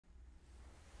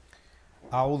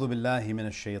أعوذ بالله من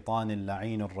الشيطان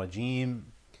اللعين الرجيم.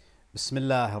 بسم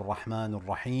الله الرحمن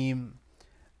الرحيم.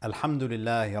 الحمد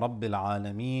لله رب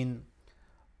العالمين.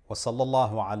 وصلى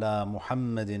الله على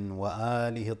محمد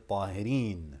وآله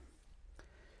الطاهرين.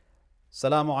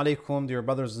 Assalamu alaikum, dear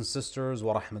brothers and sisters,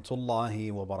 wa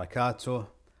rahmatullahi wa barakatuh.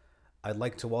 I'd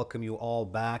like to welcome you all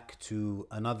back to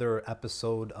another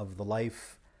episode of the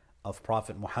life of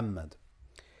Prophet Muhammad.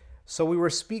 So we were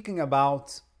speaking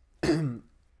about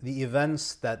the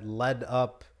events that led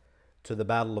up to the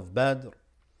Battle of Badr.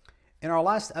 In our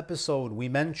last episode, we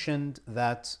mentioned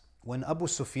that when Abu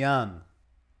Sufyan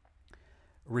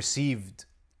received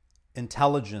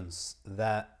intelligence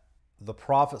that the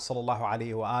Prophet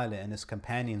ﷺ and his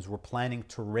companions were planning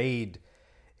to raid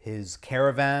his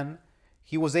caravan,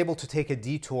 he was able to take a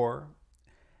detour,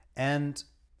 and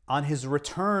on his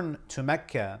return to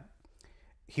Mecca,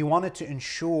 he wanted to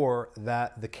ensure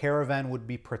that the caravan would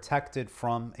be protected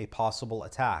from a possible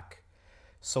attack.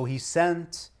 So he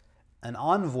sent an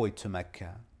envoy to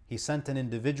Mecca. He sent an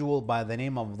individual by the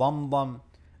name of Damdam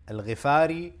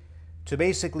al-Ghifari to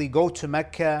basically go to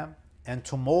Mecca and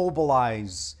to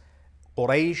mobilize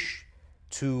Quraysh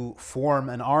to form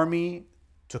an army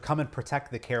to come and protect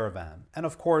the caravan. And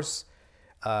of course,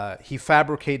 he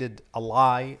fabricated a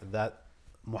lie that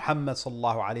Muhammad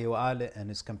ﷺ and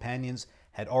his companions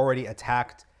had already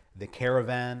attacked the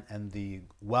caravan and the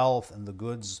wealth and the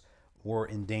goods were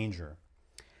in danger.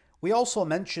 We also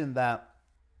mentioned that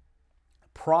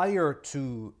prior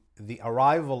to the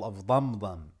arrival of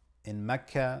Damdam in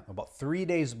Mecca, about 3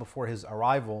 days before his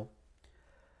arrival,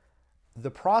 the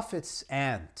Prophet's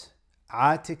aunt,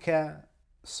 Atika,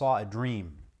 saw a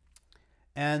dream.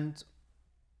 And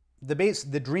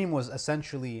the dream was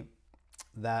essentially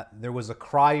that there was a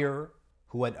crier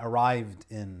who had arrived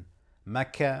in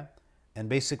Mecca and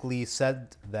basically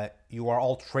said that you are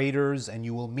all traitors and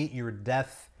you will meet your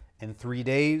death in 3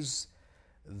 days.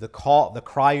 The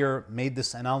crier made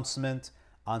this announcement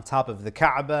on top of the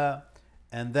Kaaba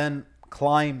and then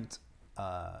climbed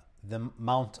the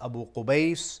Mount Abu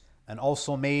Qubais and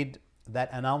also made that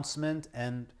announcement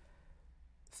and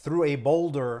threw a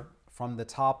boulder from the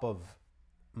top of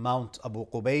Mount Abu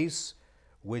Qubais,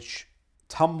 which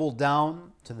tumbled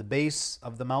down to the base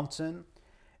of the mountain,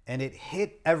 and it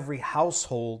hit every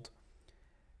household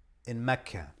in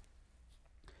Mecca.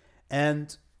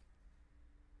 And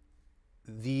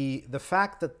the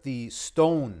fact that the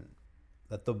stone,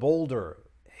 that the boulder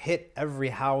hit every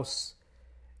house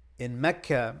in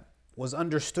Mecca was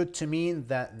understood to mean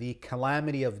that the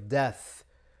calamity of death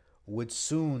would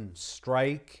soon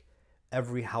strike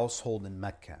every household in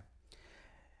Mecca.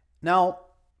 Now,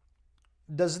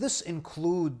 does this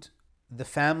include the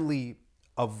family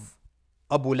of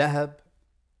Abu Lahab?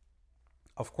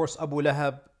 Of course, Abu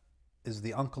Lahab is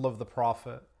the uncle of the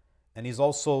Prophet, and he's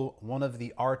also one of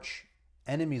the arch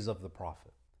enemies of the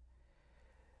Prophet.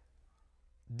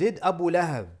 Did Abu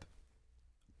Lahab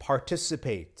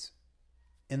participate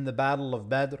in the Battle of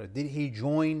Badr? Did he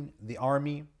join the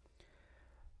army?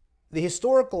 The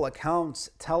historical accounts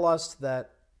tell us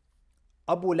that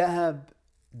Abu Lahab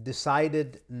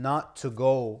decided not to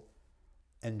go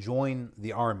and join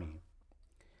the army.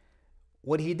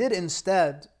 What he did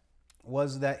instead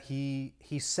was that he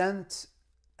sent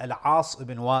Al-As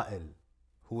ibn Wa'il,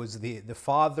 who was the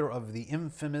father of the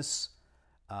infamous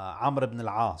Amr ibn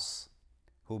al-As,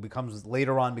 who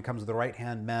later on becomes the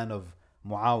right-hand man of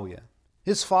Muawiyah.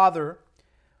 His father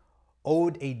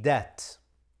owed a debt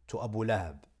to Abu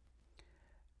Lahab.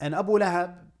 And Abu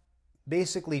Lahab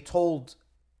basically told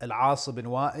Al-As ibn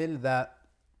Wa'il that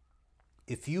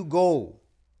if you go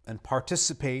and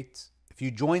participate, if you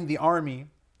join the army,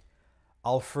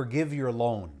 I'll forgive your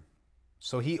loan.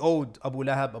 So he owed Abu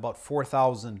Lahab about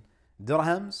 4,000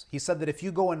 dirhams. He said that if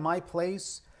you go in my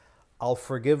place, I'll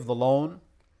forgive the loan.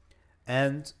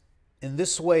 And in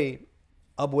this way,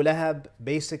 Abu Lahab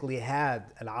basically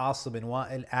had Al-As ibn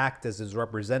Wa'il act as his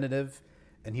representative,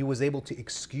 and he was able to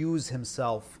excuse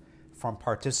himself from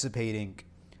participating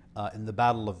in the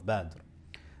Battle of Badr.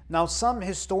 Now, some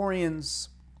historians,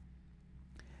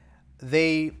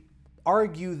 they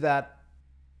argue that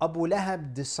Abu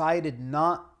Lahab decided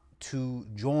not to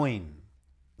join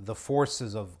the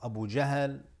forces of Abu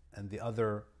Jahl and the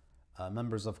other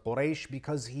members of Quraysh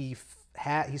because he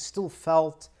still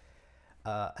felt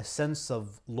a sense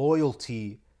of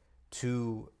loyalty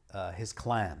to his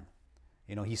clan.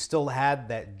 You know, he still had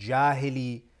that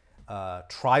Jahili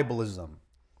tribalism.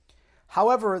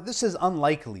 However, this is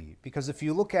unlikely because if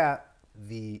you look at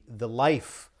the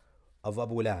life of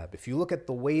Abu Lahab, if you look at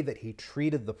the way that he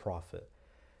treated the Prophet,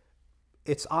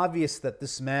 it's obvious that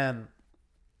this man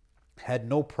had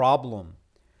no problem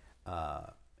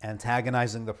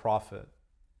antagonizing the Prophet.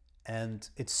 And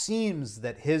it seems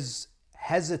that his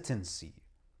hesitancy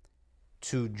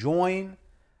to join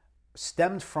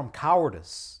stemmed from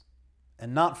cowardice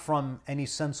and not from any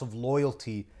sense of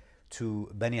loyalty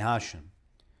to Bani Hashim.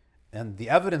 And the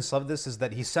evidence of this is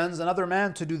that he sends another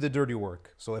man to do the dirty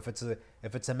work. So if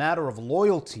it's a matter of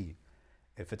loyalty,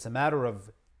 if it's a matter of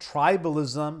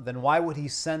tribalism, then why would he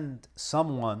send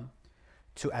someone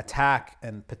to attack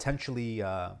and potentially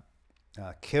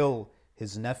kill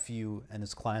his nephew and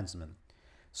his clansmen?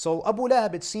 So Abu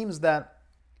Lahab, it seems that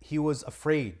he was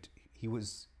afraid.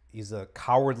 He's a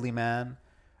cowardly man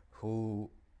who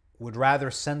would rather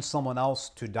send someone else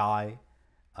to die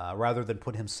rather than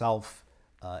put himself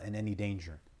in any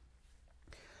danger.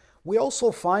 We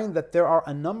also find that there are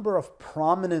a number of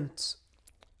prominent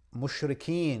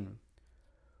mushrikeen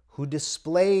who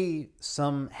display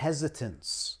some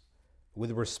hesitance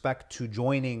with respect to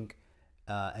joining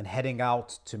and heading out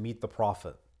to meet the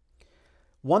Prophet.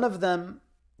 One of them,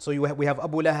 so we have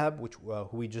Abu Lahab,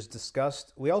 who we just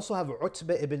discussed. We also have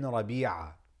Utbah ibn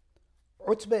Rabi'ah.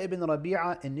 Utbah ibn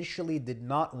Rabi'ah initially did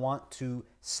not want to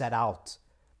set out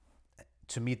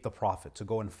to meet the Prophet, to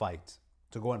go and fight,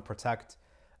 to go and protect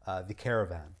the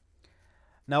caravan.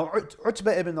 Now,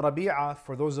 Utbah ibn Rabi'ah,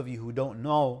 for those of you who don't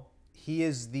know, he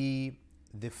is the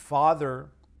father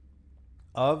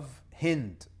of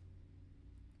Hind.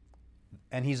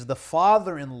 And he's the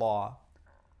father-in-law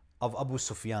of Abu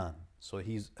Sufyan. So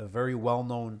he's a very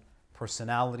well-known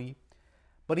personality.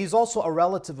 But he's also a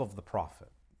relative of the Prophet.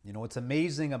 You know, what's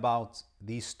amazing about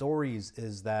these stories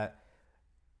is that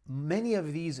many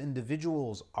of these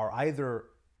individuals are either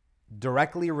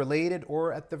directly related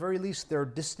or at the very least they're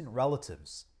distant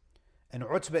relatives. And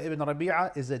Utbah ibn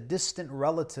Rabi'ah is a distant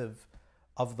relative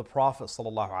of the Prophet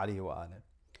ﷺ.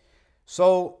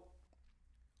 So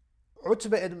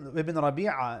Utbah ibn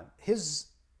Rabi'ah, his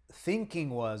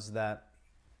thinking was that,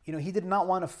 you know, he did not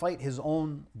want to fight his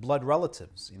own blood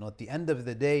relatives. You know, at the end of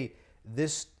the day,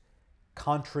 this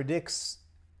contradicts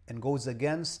and goes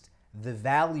against the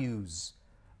values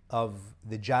of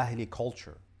the Jahili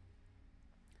culture.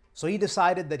 So he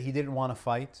decided that he didn't want to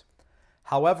fight.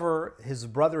 However, his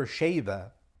brother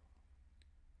Shayba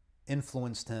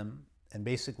influenced him and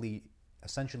basically,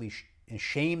 essentially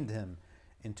shamed him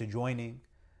into joining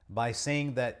by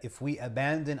saying that if we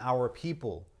abandon our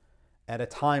people at a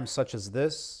time such as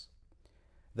this,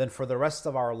 then for the rest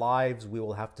of our lives we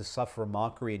will have to suffer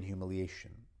mockery and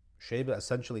humiliation. Shayba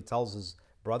essentially tells his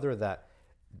brother that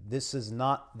this is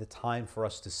not the time for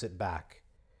us to sit back.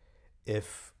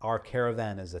 If our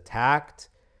caravan is attacked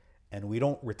and we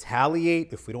don't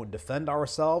retaliate, if we don't defend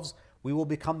ourselves, we will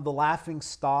become the laughing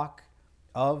stock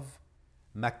of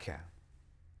Mecca.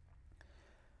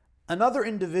 Another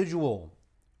individual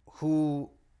who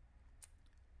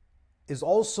is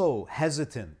also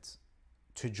hesitant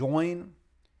to join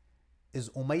is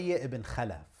Umayyah ibn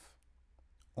Khalaf.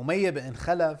 Umayyah ibn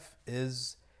Khalaf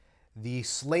is the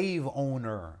slave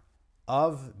owner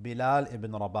of Bilal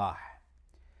ibn Rabah.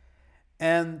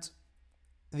 And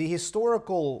the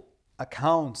historical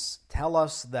accounts tell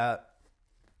us that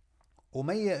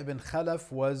Umayyah ibn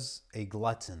Khalaf was a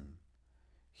glutton.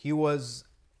 He was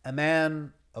a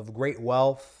man of great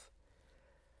wealth.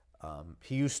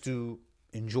 He used to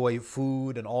enjoy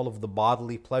food and all of the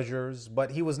bodily pleasures,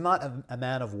 but he was not a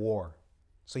man of war.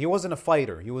 So he wasn't a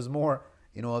fighter. He was more,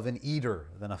 of an eater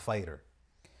than a fighter.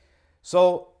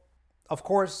 So, of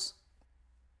course,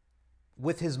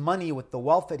 with his money, with the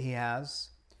wealth that he has,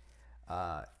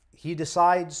 he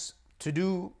decides to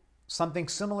do something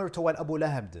similar to what Abu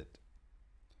Lahab did.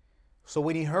 So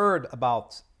when he heard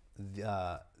about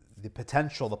the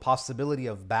potential, the possibility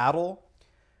of battle,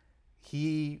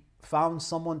 he found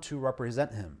someone to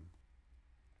represent him.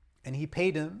 And he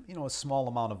paid him, a small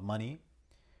amount of money.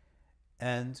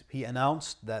 And he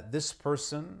announced that this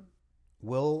person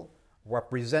will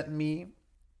represent me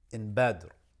in Badr.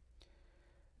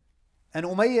 And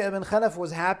Umayyah ibn Khalaf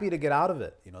was happy to get out of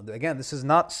it. Again, this is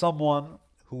not someone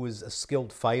who is a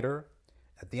skilled fighter.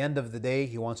 At the end of the day,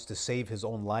 he wants to save his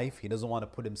own life. He doesn't want to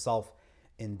put himself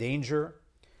in danger.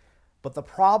 But the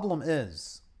problem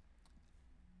is,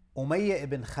 Umayyah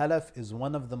ibn Khalaf is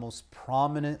one of the most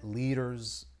prominent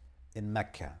leaders in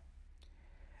Mecca.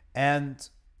 And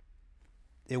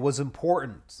it was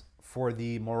important for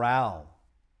the morale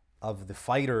of the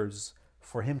fighters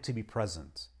for him to be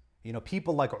present.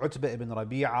 People like Utbah ibn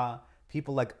Rabi'ah,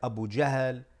 people like Abu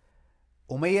Jahl,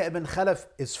 Umayyah ibn Khalaf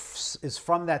is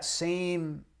from that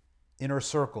same inner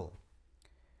circle.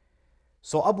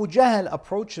 So Abu Jahl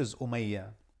approaches Umayyah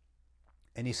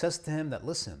and he says to him that,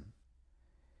 listen,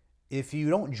 if you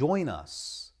don't join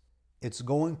us, it's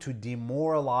going to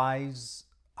demoralize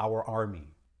our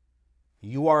army.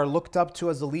 You are looked up to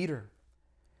as a leader,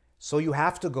 so you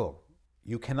have to go.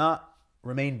 You cannot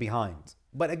remain behind.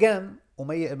 But again,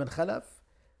 Umayyah ibn Khalaf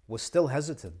was still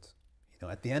hesitant.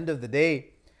 At the end of the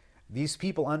day, these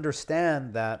people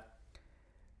understand that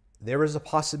there is a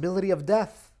possibility of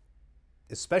death,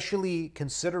 especially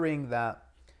considering that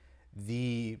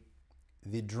the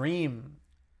dream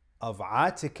of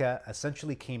Atika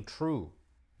essentially came true.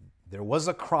 There was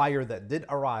a crier that did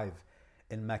arrive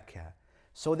in Mecca.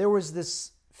 So there was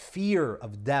this fear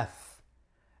of death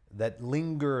that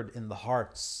lingered in the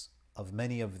hearts of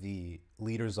many of the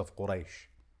leaders of Quraysh.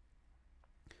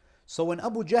 So when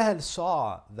Abu Jahl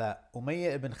saw that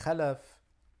Umayyah ibn Khalaf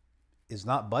is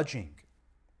not budging,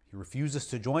 he refuses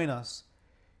to join us,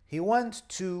 he went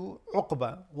to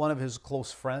Uqba, one of his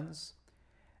close friends,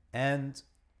 and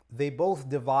they both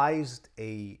devised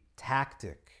a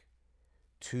tactic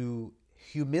to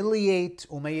humiliate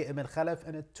Umayyah ibn Khalaf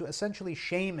and to essentially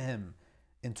shame him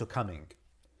into coming.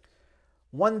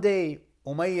 One day,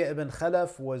 Umayyah ibn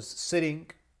Khalaf was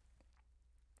sitting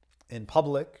in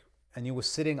public, and he was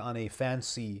sitting on a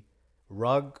fancy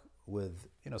rug with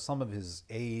some of his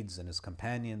aides and his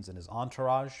companions and his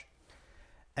entourage.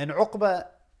 And Uqba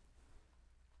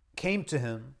came to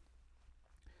him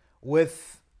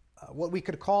with what we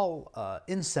could call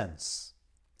incense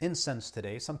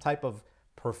today, some type of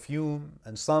perfume,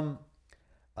 and some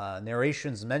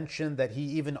narrations mention that he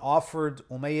even offered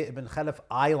Umayyah ibn Khalaf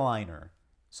eyeliner.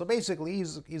 So basically,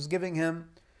 he's giving him,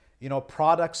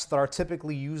 products that are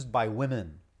typically used by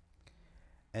women,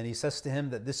 and he says to him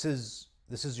that this is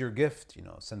your gift.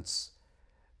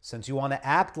 Since you want to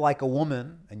act like a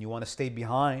woman and you want to stay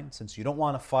behind, since you don't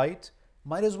want to fight,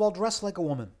 might as well dress like a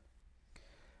woman.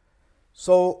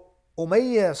 So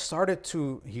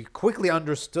Umayyah he quickly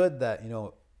understood that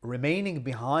remaining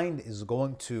behind is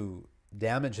going to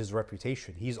damage his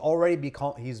reputation. He's already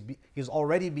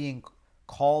being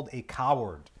called a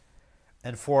coward,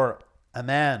 and for a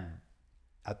man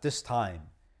at this time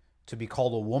to be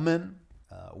called a woman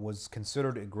was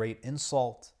considered a great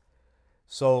insult.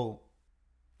 So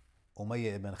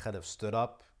Umayyah ibn Khalaf stood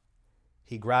up,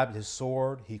 he grabbed his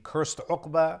sword, he cursed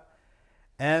Uqba,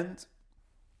 and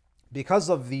because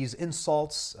of these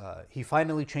insults, he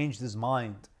finally changed his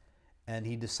mind and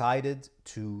he decided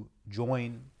to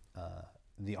join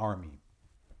the army.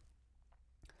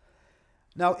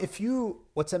 Now,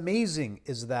 what's amazing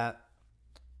is that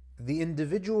the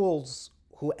individuals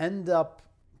who end up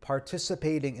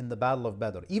participating in the Battle of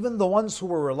Badr, even the ones who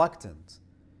were reluctant,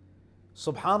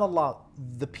 subhanAllah,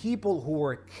 the people who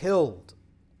were killed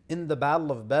in the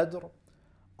Battle of Badr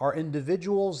are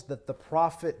individuals that the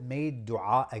Prophet made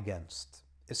dua against,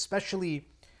 especially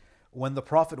when the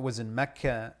Prophet was in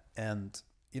Mecca, and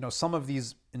some of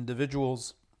these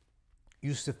individuals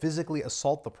used to physically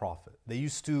assault the Prophet. They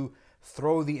used to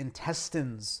throw the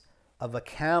intestines of a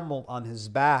camel on his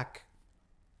back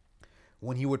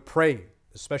when he would pray,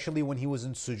 especially when he was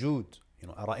in sujood.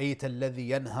 أَرَأَيْتَ الَّذِي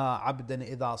يَنْهَى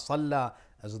عَبْدًا إِذَا صَلَّى,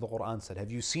 as the Quran said.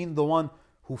 Have you seen the one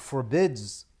who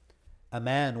forbids a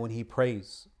man when he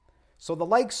prays? So the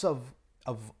likes of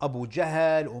Abu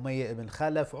Jahl, Umayyah ibn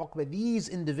Khalaf, Uqba, these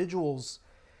individuals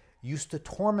used to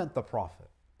torment the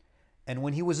Prophet. And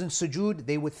when he was in sujood,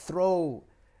 they would throw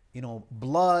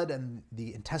blood and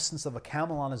the intestines of a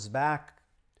camel on his back.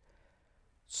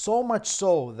 So much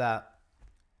so that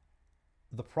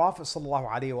the Prophet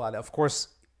ﷺ, of course,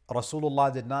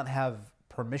 Rasulullah did not have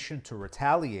permission to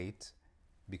retaliate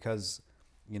because,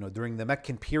 during the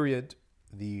Meccan period,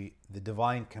 the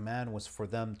divine command was for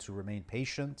them to remain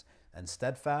patient and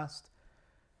steadfast.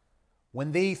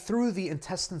 When they threw the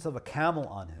intestines of a camel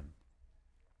on him,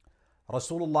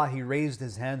 Rasulullah, he raised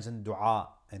his hands in dua.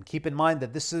 And keep in mind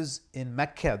that this is in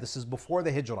Mecca, this is before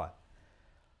the Hijrah.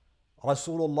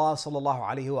 Rasulullah sallallahu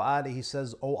alayhi wa he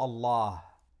says, "O Allah,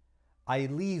 I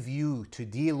leave you to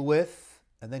deal with,"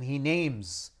 and then he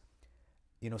names,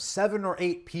 7 or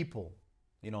 8 people,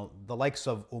 the likes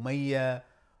of Umayyah,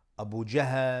 Abu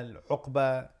Jahl,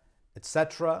 Uqba,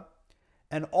 etc.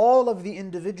 And all of the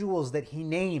individuals that he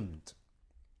named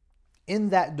in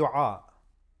that dua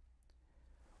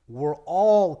were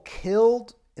all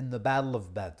killed in the Battle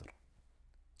of Badr.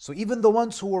 So even the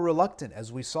ones who were reluctant,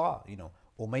 as we saw,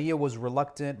 Umayyah was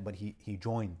reluctant, but he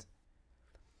joined.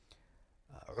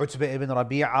 Utbah ibn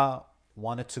Rabi'a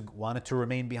wanted to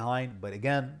remain behind, but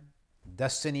again,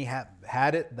 destiny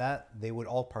had it that they would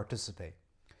all participate.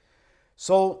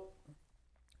 So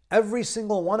every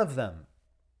single one of them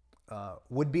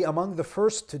would be among the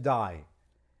first to die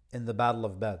in the Battle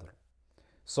of Badr.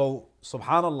 So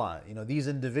subhanallah, these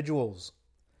individuals,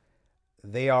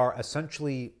 they are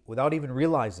essentially, without even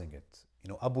realizing it,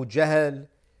 Abu Jahl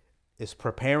is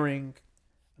preparing,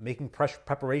 making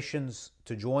preparations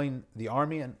to join the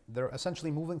army, and they're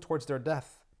essentially moving towards their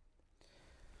death.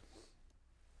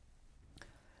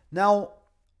 Now,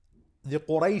 the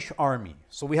Quraysh army.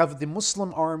 So we have the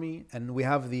Muslim army and we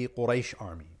have the Quraysh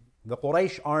army. The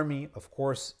Quraysh army, of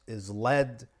course, is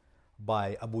led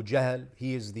by Abu Jahl.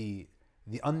 He is the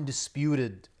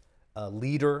undisputed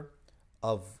leader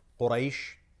of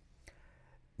Quraysh.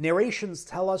 Narrations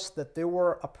tell us that there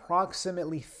were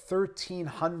approximately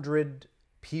 1,300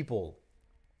 people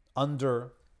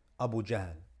under Abu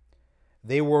Jahl.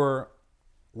 They were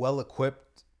well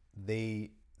equipped. They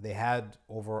had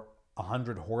over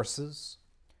 100 horses,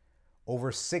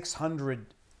 over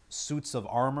 600 suits of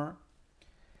armor,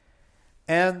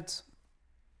 and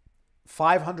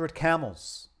 500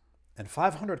 camels. And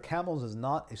 500 camels is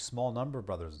not a small number,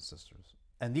 brothers and sisters.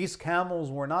 And these camels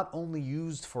were not only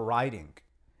used for riding.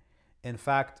 In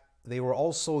fact, they were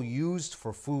also used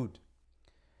for food.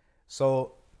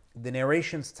 So the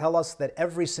narrations tell us that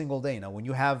every single day, now when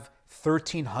you have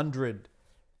 1,300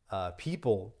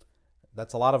 people,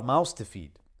 that's a lot of mouths to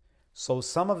feed. So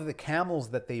some of the camels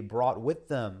that they brought with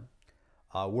them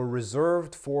were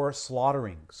reserved for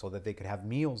slaughtering so that they could have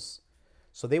meals.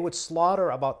 So they would slaughter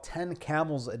about 10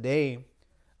 camels a day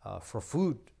for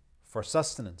food, for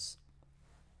sustenance.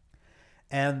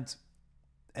 And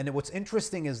what's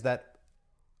interesting is that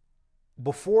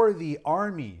before the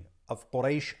army of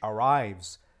Quraysh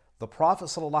arrives, the Prophet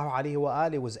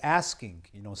ﷺ was asking,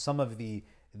 some of the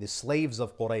slaves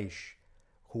of Quraysh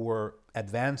who were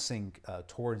advancing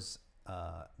towards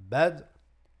Badr.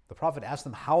 The Prophet asked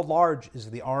them, how large is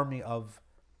the army of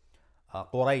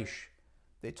Quraysh?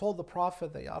 They told the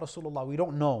Prophet that, Ya Rasulullah, we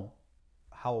don't know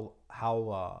how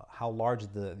large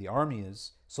the army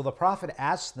is. So the Prophet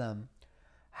asked them,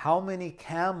 how many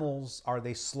camels are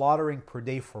they slaughtering per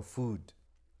day for food?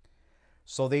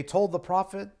 So they told the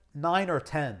Prophet 9 or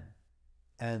 10.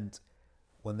 And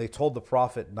when they told the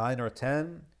Prophet 9 or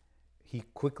 10, he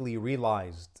quickly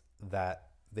realized that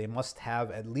they must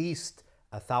have at least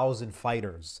 1,000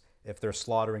 fighters if they're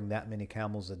slaughtering that many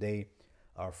camels a day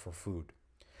for food.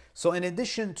 So in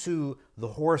addition to the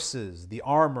horses, the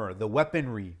armor, the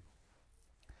weaponry,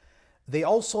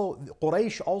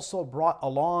 Quraysh also brought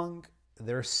along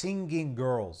their singing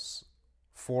girls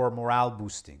for morale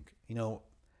boosting.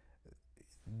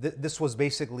 This was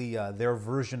basically their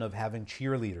version of having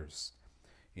cheerleaders.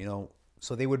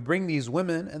 So they would bring these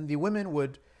women, and the women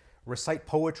would recite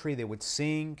poetry, they would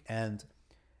sing, and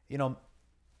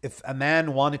if a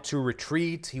man wanted to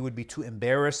retreat, he would be too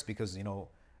embarrassed because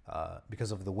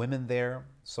of the women there.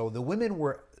 So the women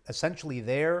were essentially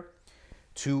there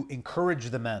to encourage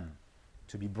the men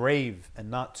to be brave and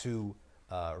not to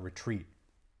retreat.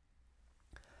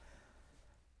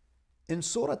 In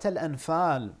Surah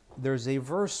Al-Anfal, there's a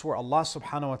verse where Allah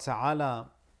subhanahu wa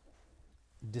ta'ala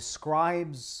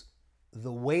describes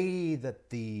the way that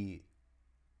the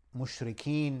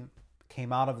mushrikeen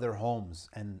came out of their homes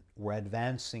and were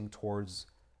advancing towards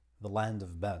the land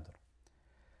of Badr.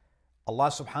 Allah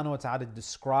subhanahu wa ta'ala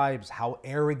describes how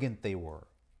arrogant they were,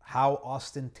 how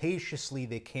ostentatiously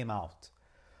they came out.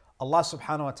 Allah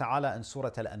subhanahu wa ta'ala in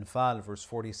Surah Al-Anfal, verse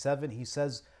 47, He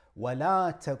says,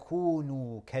 وَلَا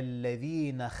تَكُونُوا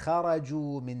كَالَّذِينَ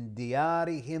خَرَجُوا مِنْ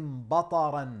دِيَارِهِمْ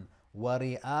بَطَرًا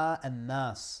وَرِئَاءَ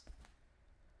النَّاسِ.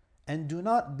 And do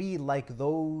not be like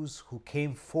those who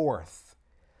came forth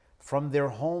from their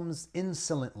homes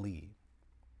insolently.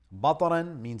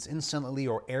 Bataran means insolently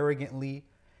or arrogantly,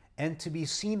 and to be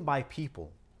seen by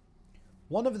people.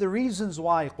 One of the reasons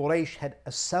why Quraysh had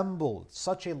assembled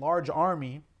such a large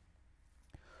army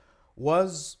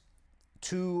was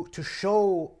to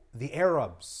show the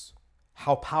Arabs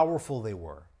how powerful they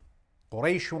were.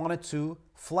 Quraysh wanted to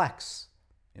flex,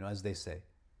 as they say.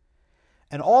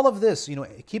 And all of this,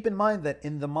 keep in mind that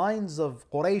in the minds of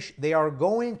Quraysh, they are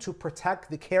going to protect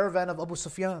the caravan of Abu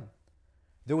Sufyan.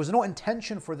 There was no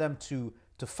intention for them to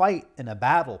fight in a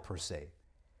battle per se.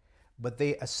 But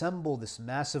they assembled this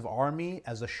massive army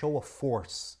as a show of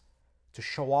force, to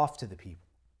show off to the people.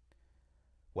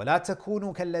 وَلَا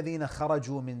تَكُونُوا كَالَّذِينَ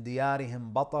خَرَجُوا مِنْ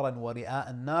دِيَارِهِمْ بَطَرًا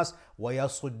وَرِئَاءَ النَّاسِ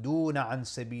وَيَصُدُّونَ عَنْ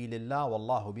سَبِيلِ اللَّهِ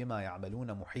وَاللَّهُ بِمَا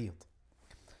يَعْمَلُونَ مُحِيطٌ.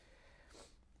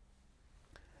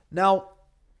 Now,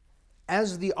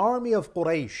 as the army of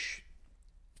Quraysh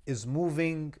is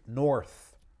moving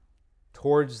north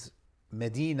towards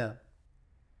Medina,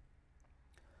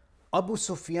 Abu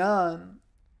Sufyan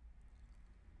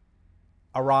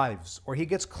arrives, or he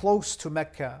gets close to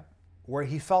Mecca, where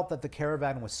he felt that the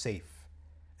caravan was safe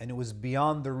and it was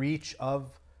beyond the reach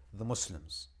of the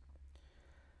Muslims.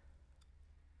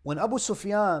 When Abu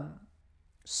Sufyan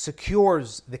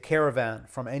secures the caravan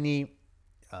from any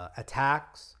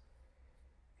attacks,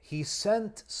 he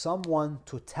sent someone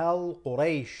to tell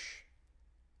Quraysh,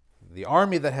 the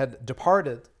army that had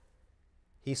departed,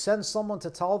 he sent someone to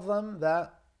tell them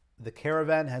that the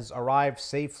caravan has arrived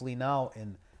safely now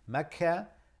in Mecca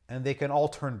and they can all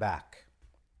turn back.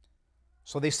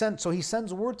 So he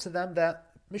sends word to them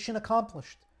that mission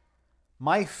accomplished.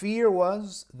 My fear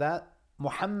was that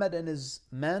Muhammad and his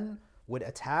men would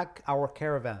attack our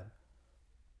caravan.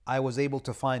 I was able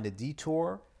to find a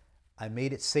detour. I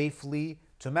made it safely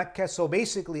to Mecca. So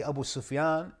basically, Abu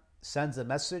Sufyan sends a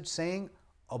message saying,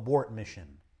 abort mission.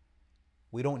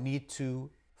 We don't need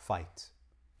to fight.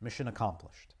 Mission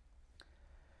accomplished.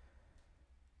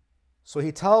 So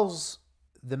he tells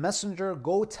the messenger,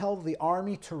 go tell the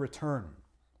army to return.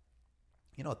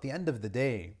 You know, at the end of the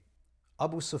day,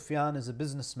 Abu Sufyan is a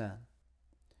businessman.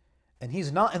 And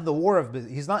he's not in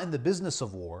the business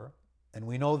of war. And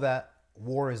we know that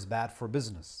war is bad for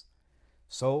business.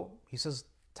 So he says,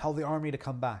 tell the army to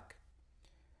come back.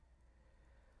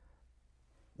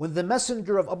 When the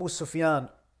messenger of Abu Sufyan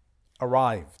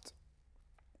arrived,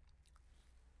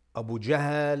 Abu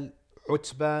Jahl,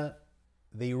 Utbah,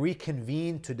 they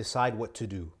reconvened to decide what to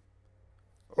do.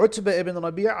 Utbah ibn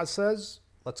Rabi'ah says,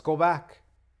 let's go back.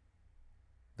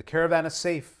 The caravan is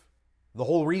safe. The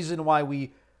whole reason why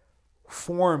we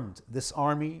formed this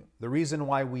army, the reason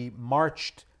why we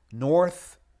marched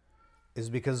north, is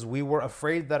because we were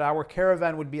afraid that our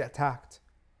caravan would be attacked.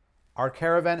 Our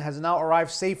caravan has now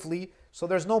arrived safely, so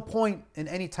there's no point in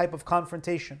any type of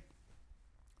confrontation.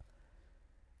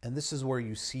 And this is where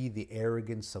you see the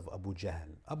arrogance of Abu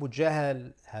Jahl. Abu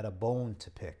Jahl had a bone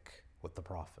to pick with the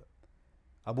Prophet.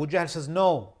 Abu Jahl says,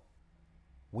 no,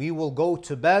 we will go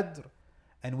to Badr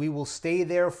and we will stay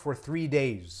there for 3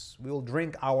 days. We will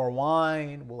drink our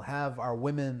wine, we'll have our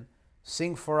women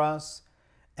sing for us,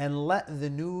 and let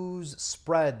the news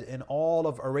spread in all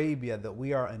of Arabia that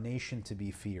we are a nation to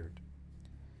be feared.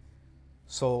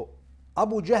 So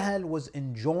Abu Jahl was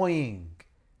enjoying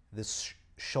this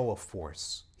show of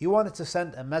force. He wanted to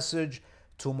send a message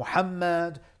to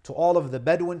Muhammad, to all of the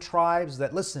Bedouin tribes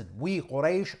that, listen, we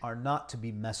Quraysh are not to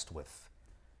be messed with.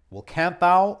 We'll camp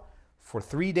out for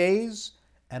 3 days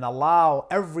and allow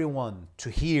everyone to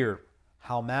hear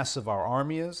how massive our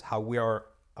army is, how we are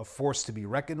a force to be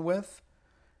reckoned with,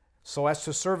 so as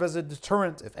to serve as a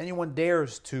deterrent. If anyone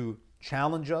dares to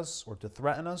challenge us or to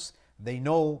threaten us, they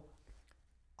know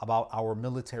about our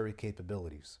military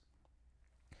capabilities.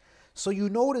 So you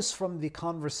notice from the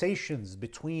conversations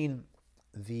between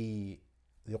the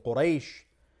Quraysh,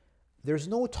 there's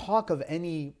no talk of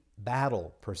any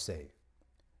battle per se.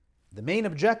 The main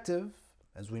objective,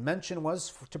 as we mentioned,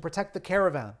 was to protect the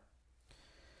caravan.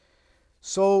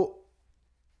 So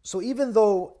even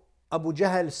though Abu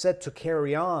Jahl said to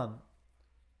carry on,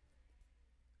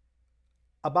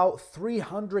 about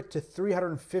 300 to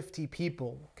 350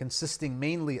 people, consisting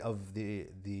mainly of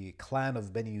the clan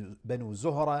of Banu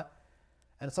Zuhra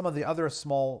and some of the other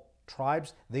small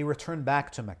tribes, they returned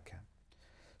back to Mecca.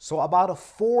 So about a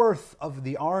fourth of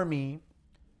the army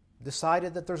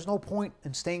decided that there's no point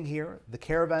in staying here. The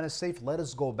caravan is safe. Let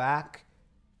us go back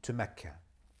to Mecca.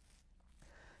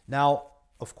 Now,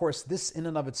 of course, this in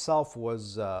and of itself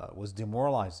was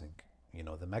demoralizing. You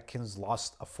know, the Meccans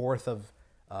lost a fourth of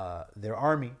their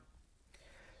army.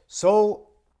 So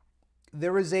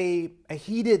there is a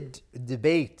heated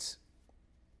debate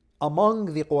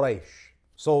among the Quraysh.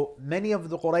 So many of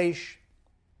the Quraysh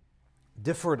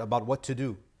differed about what to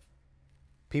do.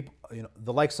 People, you know,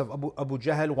 the likes of Abu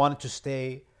Jahl wanted to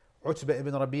stay. Utbah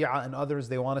ibn Rabi'ah and others,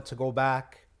 they wanted to go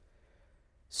back.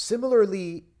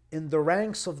 Similarly, in the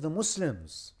ranks of the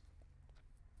Muslims,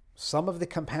 some of the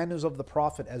companions of the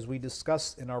Prophet, as we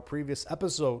discussed in our previous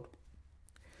episode,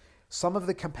 some of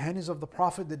the companions of the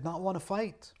Prophet did not want to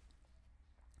fight.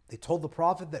 They told the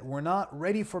Prophet that we're not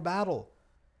ready for battle.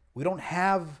 We don't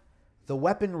have the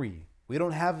weaponry. We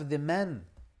don't have the men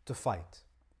to fight.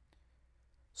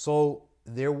 So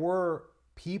there were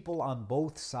people on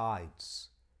both sides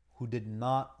who did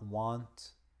not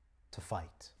want to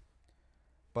fight.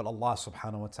 But Allah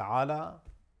subhanahu wa ta'ala,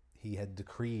 He had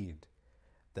decreed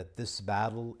that this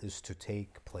battle is to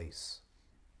take place.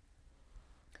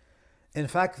 In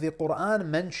fact, the Quran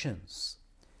mentions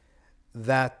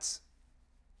that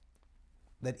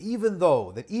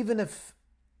even if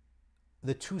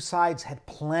the two sides had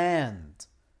planned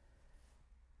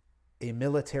a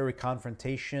military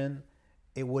confrontation,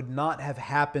 it would not have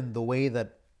happened the way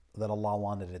that Allah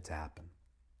wanted it to happen.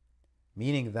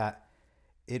 Meaning that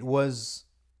it was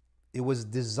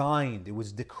designed, it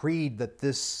was decreed that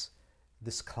this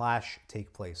this clash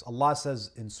take place. Allah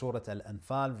says in Surah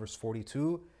Al-Anfal, verse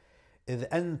 42, إذ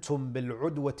أنتم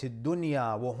بالعدوة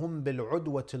الدنيا وهم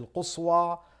بالعدوة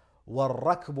القصوى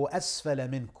والركب أسفل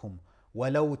منكم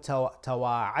ولو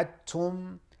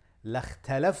تواعدتم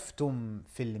لاختلفتم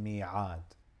في الميعاد.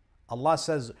 Allah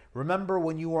says, remember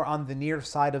when you were on the near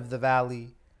side of the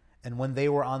valley and when they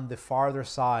were on the farther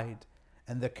side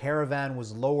and the caravan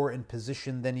was lower in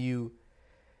position than you.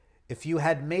 If you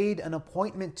had made an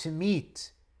appointment to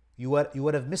meet, you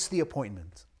would have missed the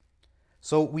appointment.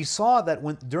 So we saw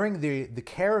that during the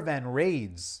caravan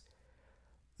raids,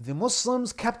 the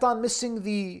Muslims kept on missing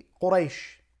the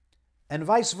Quraysh, and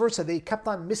vice versa, they kept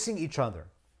on missing each other.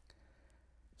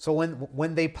 So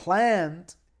when they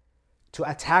planned to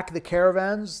attack the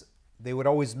caravans, they would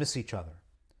always miss each other.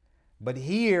 But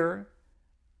here,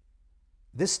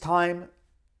 this time,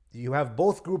 you have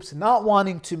both groups not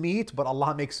wanting to meet, but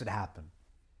Allah makes it happen.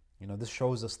 This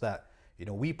shows us that,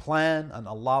 we plan and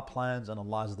Allah plans, and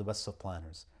Allah is the best of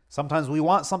planners. Sometimes we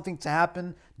want something to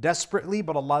happen desperately,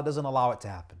 but Allah doesn't allow it to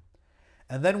happen.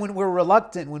 And then when we're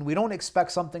reluctant, when we don't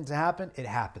expect something to happen, it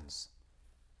happens.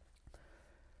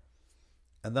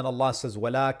 And then Allah says,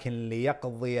 وَلَكِنْ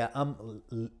لِيَقْضِيَ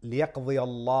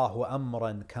اللَّهُ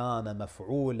أَمْرًا كَانَ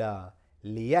مَفْعُولًا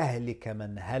لِيَهْلِكَ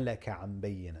مَنْ هَلَكَ عَنْ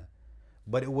بَيِّنَةٍ.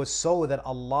 But it was so that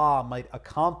Allah might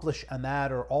accomplish a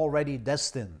matter already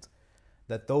destined,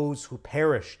 that those who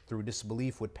perished through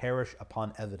disbelief would perish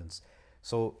upon evidence.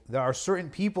 So there are certain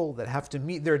people that have to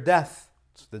meet their death.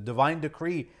 It's the divine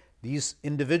decree. These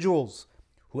individuals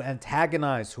who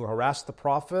antagonize, who harass the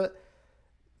Prophet,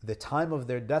 the time of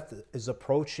their death is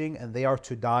approaching and they are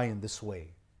to die in this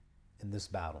way, in this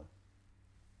battle.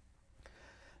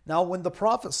 Now when the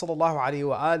Prophet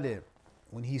ﷺ,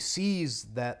 when he sees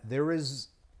that there is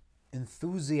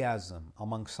enthusiasm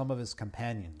among some of his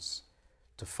companions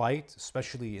to fight,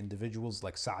 especially individuals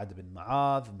like Sa'ad bin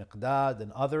Mu'adh, Miqdad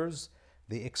and others,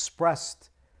 they expressed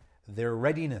their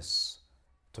readiness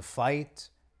to fight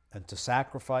and to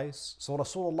sacrifice. So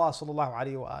Rasulullah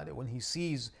ﷺ, when he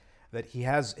sees that he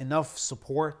has enough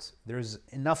support, there's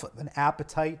enough of an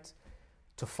appetite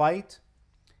to fight,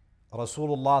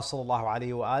 Rasulullah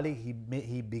ﷺ,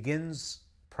 he begins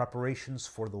preparations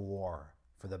for the war,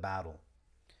 for the battle.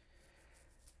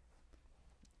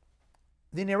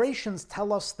 The narrations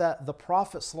tell us that the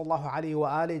Prophet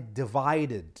ﷺ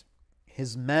divided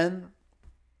his men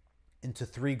into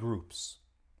three groups.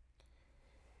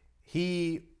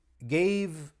 He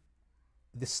gave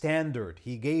the standard,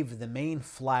 he gave the main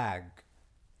flag,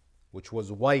 which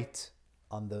was white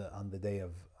in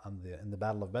the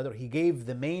Battle of Badr. He gave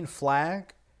the main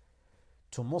flag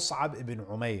to Mus'ab ibn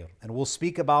Umair. And we'll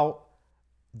speak about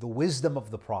the wisdom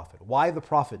of the Prophet, why the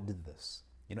Prophet did this.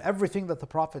 Everything that the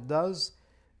Prophet does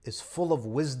is full of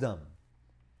wisdom.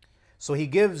 So he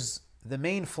gives the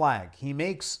main flag. He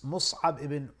makes Mus'ab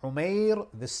ibn Umair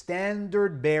the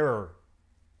standard bearer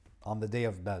on the day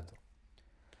of Badr.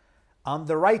 On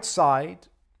the right side,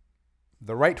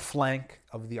 the right flank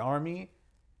of the army,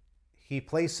 he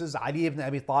places Ali ibn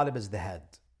Abi Talib as the head.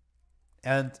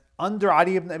 And under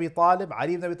Ali ibn Abi Talib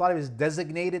is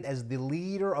designated as the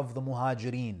leader of the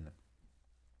Muhajirin.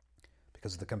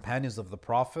 Because the companions of the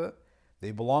Prophet, they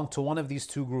belong to one of these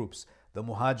two groups. The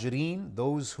Muhajirin,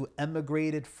 those who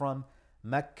emigrated from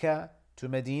Mecca to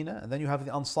Medina. And then you have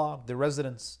the Ansar, the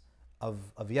residents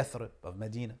of Yathrib, of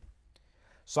Medina.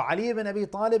 So Ali ibn Abi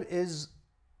Talib is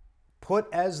put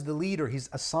as the leader. He's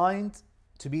assigned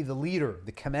to be the leader,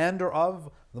 the commander of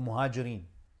the Muhajirin.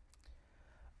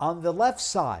 On the left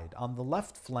side, on the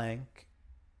left flank,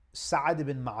 Sa'ad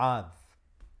ibn Mu'adh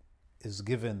is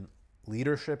given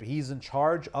leadership. He's in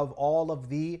charge of all of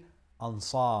the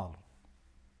Ansar.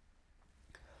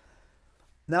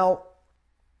 Now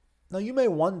you may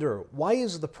wonder, why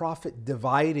is the Prophet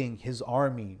dividing his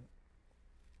army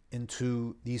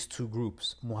into these two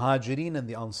groups, Muhajirin and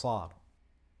the Ansar?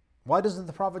 Why doesn't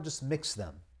the Prophet just mix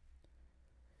them?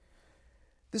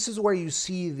 This is where you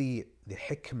see the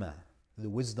hikmah, the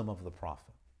wisdom of the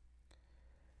Prophet.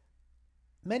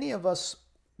 Many of us,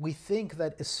 we think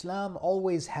that Islam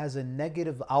always has a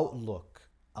negative outlook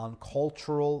on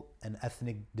cultural and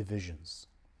ethnic divisions.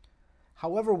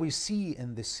 However, we see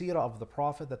in the seerah of the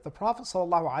Prophet that the Prophet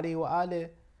ﷺ,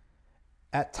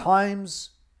 at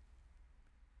times,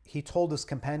 he told his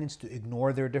companions to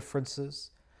ignore their differences.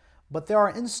 But there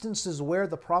are instances where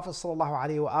the Prophet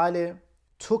ﷺ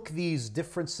took these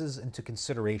differences into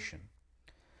consideration.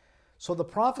 So the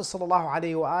Prophet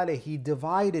ﷺ, he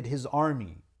divided his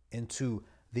army into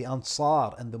the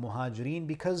Ansar and the Muhajirin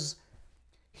because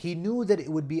he knew that it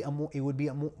would be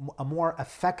a more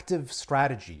effective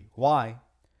strategy. Why?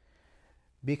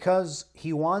 Because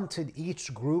he wanted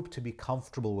each group to be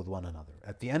comfortable with one another.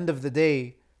 At the end of the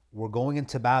day, we're going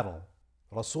into battle.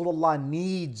 Rasulullah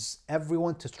needs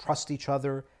everyone to trust each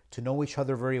other, to know each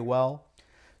other very well.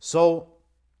 So,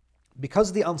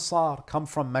 because the Ansar come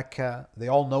from Mecca, they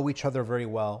all know each other very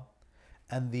well.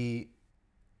 And the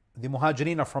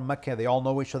Muhajirin are from Mecca, they all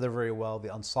know each other very well.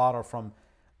 The Ansar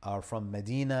are from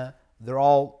Medina, they're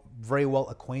all very well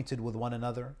acquainted with one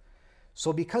another.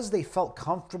 So because they felt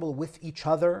comfortable with each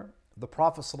other, the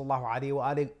Prophet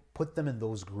ﷺ put them in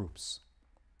those groups.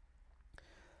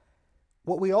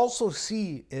 What we also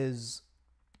see is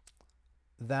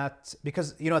that,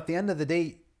 because at the end of the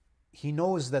day, he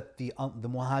knows that the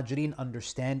Muhajirin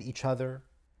understand each other,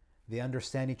 they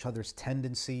understand each other's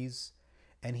tendencies,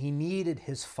 and he needed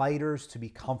his fighters to be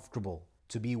comfortable,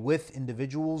 to be with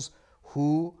individuals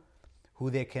who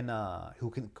they can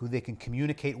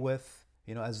communicate with.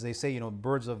 As they say,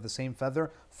 birds of the same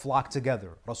feather flock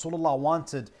together. Rasulullah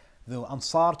wanted the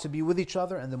Ansar to be with each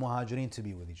other and the Muhajirin to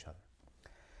be with each other.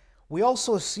 We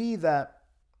also see that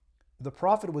the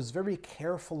Prophet was very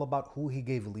careful about who he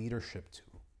gave leadership to.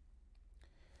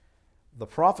 The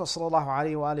Prophet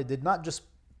ﷺ did not just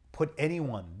put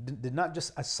anyone, did not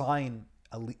just assign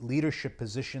a leadership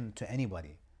position to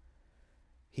anybody.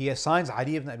 He assigns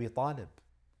Ali ibn Abi Talib,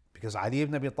 because Ali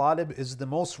ibn Abi Talib is the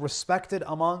most respected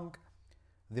among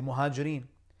the Muhajirin.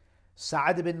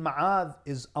 Sa'ad ibn Mu'adh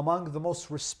is among the most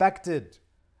respected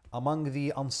among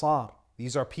the Ansar.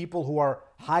 These are people who are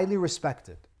highly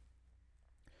respected.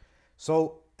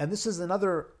 So, and this is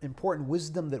another important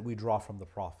wisdom that we draw from the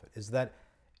Prophet, is that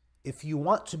if you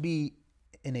want to be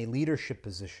in a leadership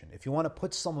position, if you want to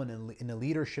put someone in a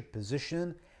leadership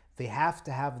position, they have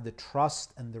to have the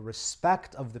trust and the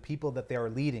respect of the people that they are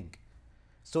leading.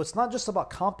 So it's not just about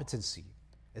competency.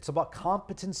 It's about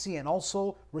competency and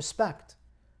also respect.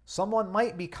 Someone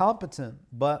might be competent,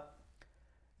 but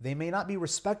they may not be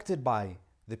respected by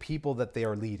the people that they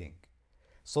are leading.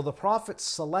 So the Prophet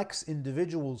selects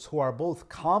individuals who are both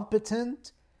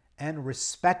competent and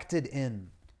respected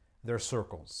in their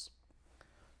circles.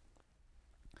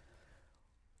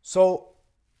 So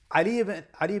Ali ibn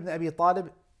Abi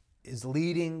Talib is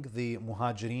leading the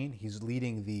Muhajirin. He's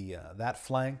leading that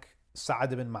flank.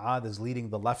 Sa'ad ibn Mu'adh is leading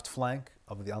the left flank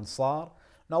of the Ansar.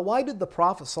 Now, why did the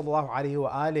Prophet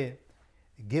ﷺ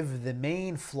give the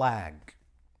main flag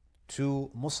to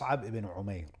Mus'ab ibn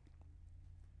Umayr?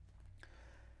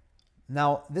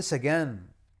 Now, this again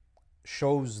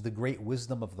shows the great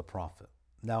wisdom of the Prophet.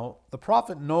 Now, the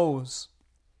Prophet knows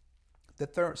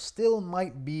that there still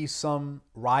might be some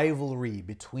rivalry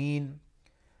between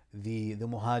the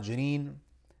Muhajirin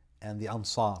and the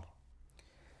Ansar.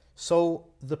 So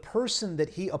the person that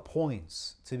he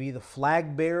appoints to be the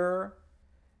flag bearer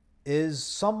is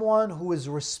someone who is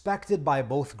respected by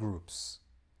both groups,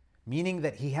 meaning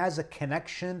that he has a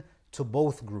connection to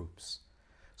both groups.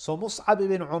 So Mus'ab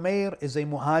ibn Umayr is a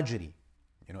Muhajiri.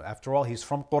 After all, he's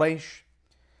from Quraysh.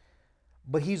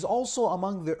 But he's also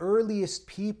among the earliest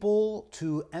people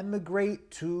to emigrate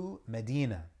to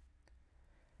Medina.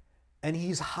 And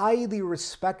he's highly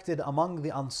respected among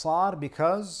the Ansar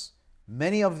because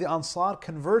many of the Ansar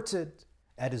converted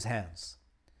at his hands.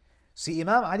 See,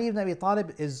 Imam Ali ibn Abi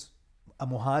Talib is a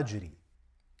Muhajiri.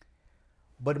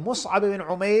 But Mus'ab ibn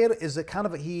Umayr is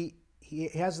he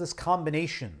has this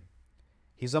combination.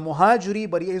 He's a Muhajiri,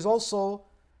 but he is also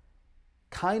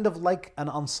kind of like an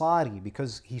Ansari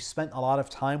because he spent a lot of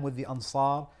time with the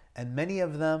Ansar and many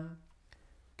of them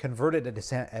converted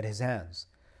at his hands.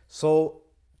 So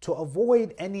to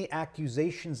avoid any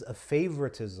accusations of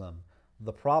favoritism,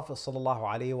 the Prophet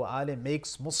ﷺ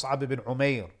makes Mus'ab ibn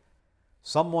Umayr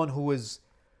someone who is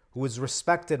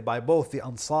respected by both the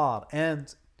Ansar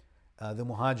and the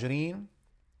Muhajirin,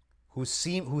 who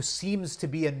seems to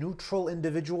be a neutral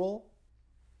individual.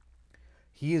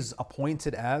 He is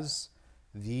appointed as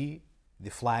the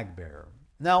flag bearer.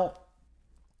 Now,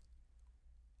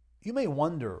 you may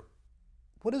wonder,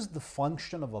 what is the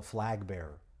function of a flag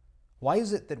bearer? Why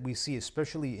is it that we see,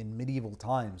 especially in medieval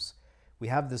times, we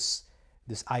have this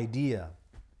idea,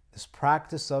 this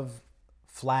practice of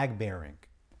flag bearing?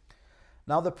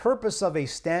 Now, the purpose of a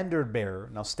standard bearer,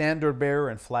 now standard bearer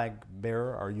and flag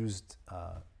bearer are used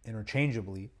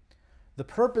interchangeably. The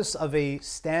purpose of a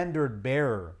standard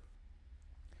bearer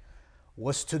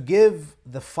was to give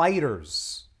the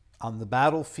fighters on the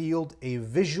battlefield a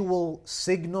visual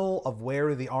signal of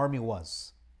where the army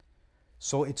was.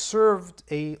 So it served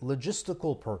a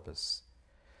logistical purpose.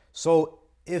 So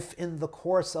if in the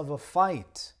course of a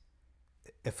fight,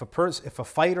 if a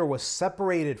fighter was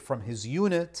separated from his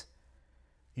unit,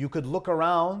 you could look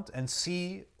around and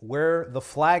see where the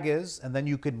flag is, and then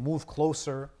you could move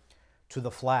closer to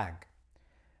the flag.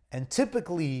 And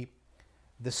typically,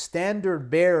 the standard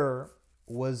bearer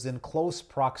was in close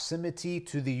proximity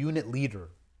to the unit leader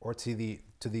or to the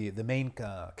main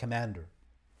commander.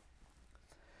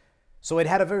 So it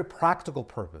had a very practical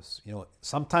purpose.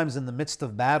 Sometimes in the midst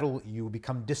of battle, you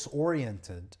become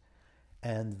disoriented,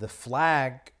 and the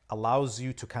flag allows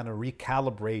you to kind of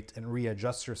recalibrate and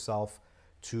readjust yourself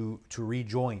to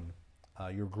rejoin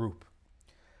your group.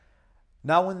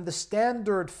 Now, when the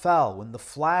standard fell, when the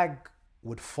flag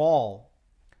would fall,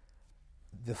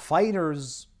 the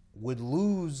fighters would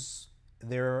lose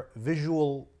their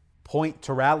visual point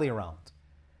to rally around.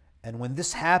 And when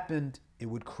this happened, it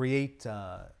would create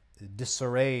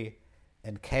disarray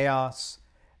and chaos.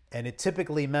 And it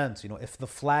typically meant, if the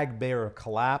flag bearer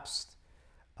collapsed,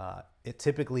 it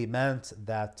typically meant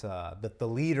that the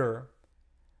leader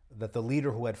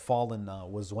who had fallen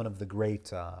was one of the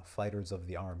great fighters of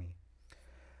the army.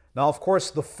 Now, of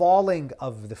course, the falling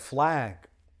of the flag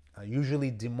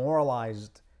usually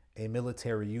demoralized a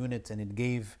military unit, and it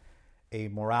gave a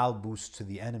morale boost to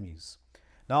the enemies.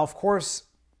 Now, of course,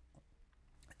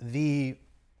 the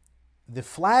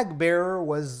flag bearer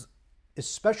was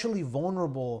especially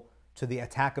vulnerable to the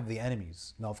attack of the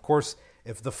enemies. Now, of course,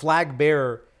 if the flag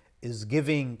bearer is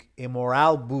giving a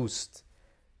morale boost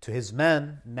to his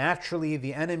men, naturally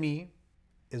the enemy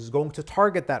is going to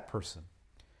target that person.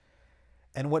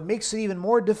 And what makes it even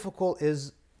more difficult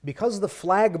is because the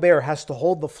flag bearer has to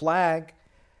hold the flag,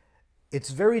 it's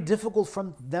very difficult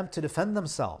for them to defend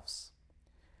themselves.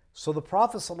 So the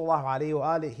Prophet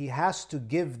ﷺ, he has to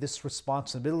give this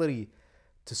responsibility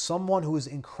to someone who is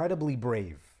incredibly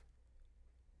brave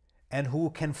and who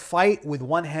can fight with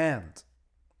one hand.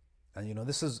 And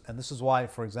this is why,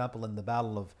 for example, in the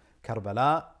Battle of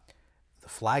Karbala, the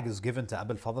flag is given to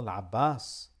Abu al-Fadl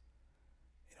al-Abbas,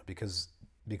 because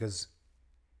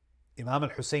Imam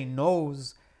al-Hussein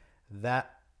knows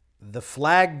that the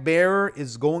flag bearer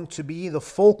is going to be the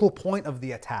focal point of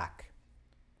the attack.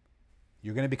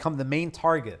 You're going to become the main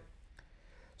target.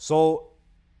 So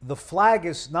the flag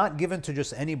is not given to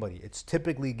just anybody. It's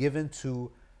typically given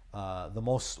to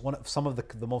some of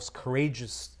the most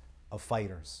courageous of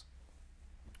fighters.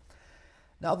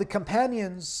 Now the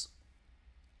companions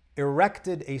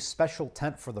erected a special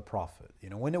tent for the Prophet.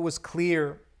 When it was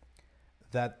clear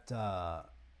that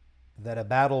a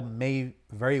battle may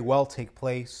very well take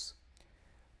place,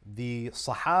 the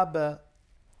Sahaba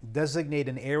designate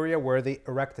an area where they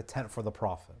erect a tent for the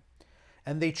Prophet.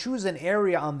 And they choose an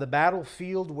area on the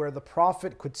battlefield where the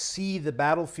Prophet could see the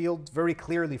battlefield very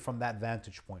clearly from that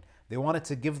vantage point. They wanted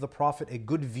to give the Prophet a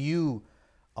good view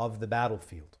of the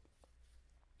battlefield.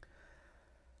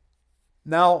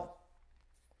 Now,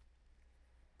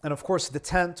 and of course, the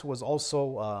tent was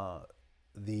also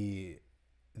the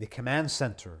command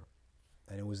center,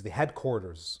 and it was the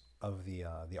headquarters of the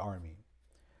army.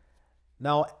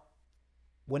 Now,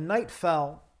 when night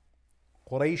fell,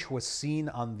 Quraysh was seen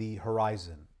on the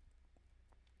horizon.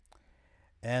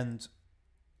 And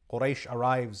Quraysh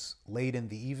arrives late in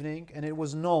the evening, and it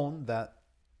was known that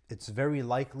it's very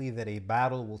likely that a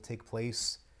battle will take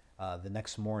place the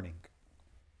next morning.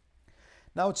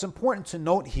 Now, it's important to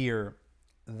note here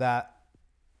that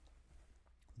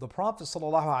the Prophet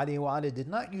ﷺ did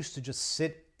not used to just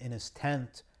sit in his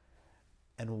tent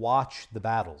and watch the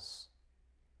battles.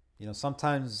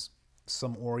 Sometimes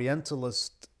some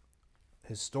Orientalist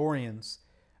historians,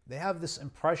 they have this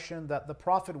impression that the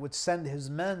Prophet would send his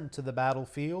men to the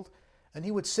battlefield and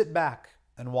he would sit back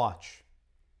and watch,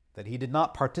 that he did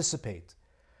not participate.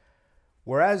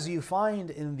 Whereas you find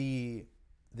in the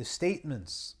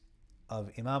statements of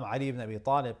Imam Ali ibn Abi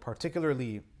Talib,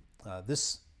 particularly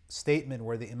this statement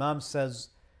where the Imam says,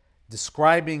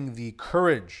 describing the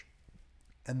courage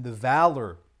and the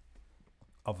valor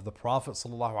of the Prophet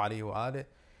ﷺ,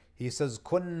 he says,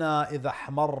 كنا إذا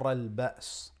حمر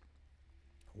البأس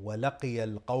ولقي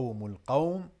القوم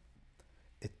القوم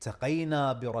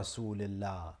اتقينا برسول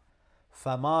الله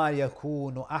فما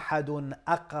يكون أحد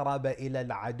أقرب إلى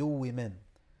العدو من.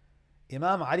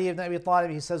 Imam Ali ibn Abi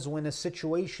Talib, he says, when a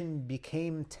situation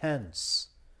became tense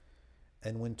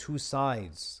and when two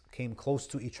sides came close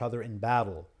to each other in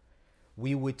battle,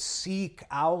 we would seek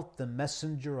out the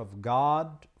messenger of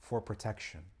God for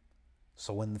protection.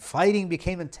 So when the fighting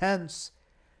became intense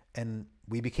and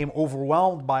we became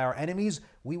overwhelmed by our enemies,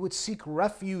 we would seek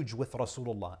refuge with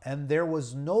Rasulullah. And there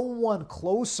was no one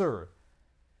closer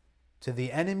to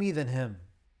the enemy than him.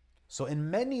 So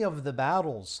in many of the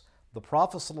battles, the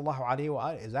Prophet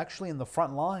ﷺ is actually in the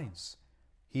front lines.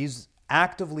 He's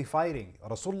actively fighting.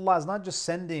 Rasulullah is not just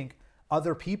sending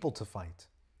other people to fight.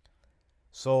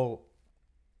 So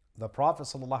the Prophet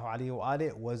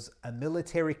ﷺ was a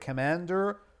military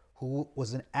commander who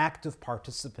was an active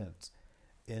participant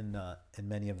in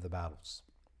many of the battles.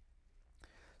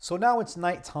 So now it's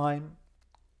nighttime.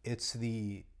 It's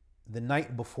the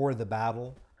night before the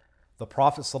battle. The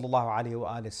Prophet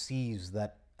ﷺ sees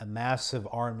that a massive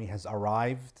army has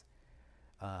arrived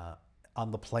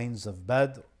on the plains of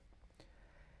Badr.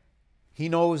 He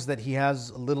knows that he has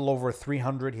a little over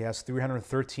 300. He has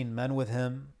 313 men with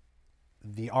him.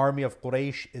 The army of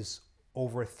Quraysh is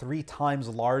over 3 times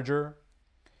larger.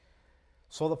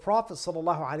 So the Prophet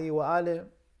ﷺ,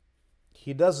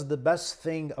 he does the best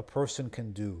thing a person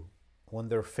can do when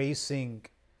they're facing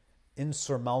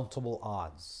insurmountable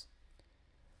odds.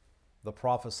 The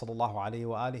Prophet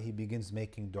ﷺ, he begins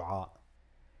making dua.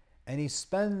 And he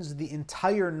spends the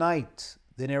entire night.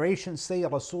 The narrations say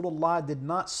Rasulullah did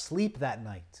not sleep that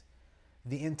night.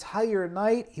 The entire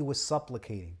night he was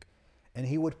supplicating. And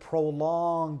he would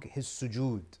prolong his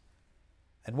sujood.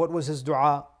 And what was his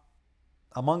dua?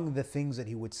 Among the things that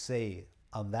he would say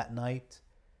on that night,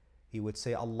 he would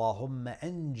say, Allahumma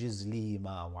anjiz li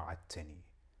ma wa'adtani.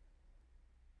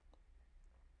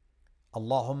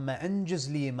 Allahumma anjiz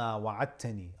li ma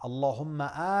wa'adtani.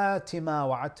 Allahumma ati ma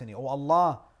wa'adtani. Oh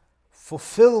Allah,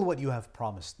 fulfill what you have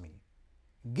promised me.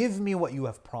 Give me what you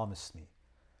have promised me.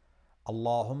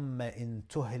 Allahumma in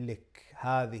tuhlik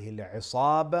hadhihi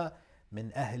al-isaba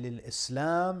min ahli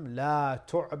al-Islam la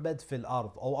tu'bad fil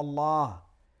ard. Oh Allah,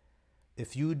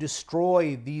 if you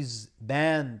destroy this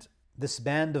band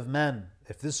of men,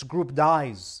 if this group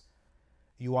dies,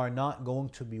 you are not going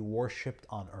to be worshipped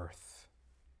on earth.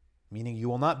 Meaning you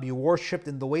will not be worshipped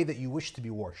in the way that you wish to be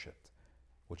worshipped,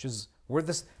 which is where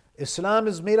this Islam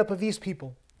is made up of these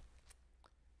people.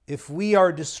 If we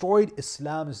are destroyed,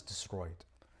 Islam is destroyed.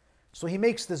 So he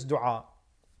makes this dua.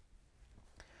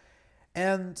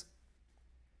 And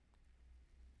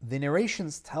the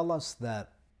narrations tell us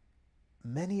that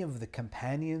many of the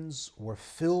companions were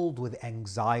filled with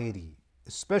anxiety,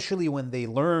 especially when they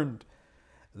learned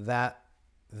that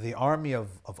the army of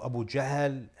Abu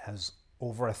Jahl has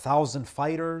over 1,000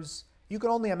 fighters. You can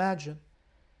only imagine.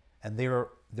 And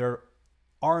they're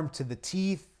armed to the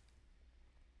teeth.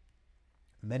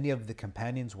 Many of the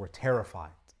companions were terrified.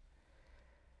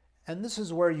 And this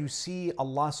is where you see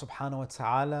Allah subhanahu wa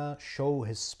ta'ala show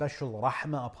His special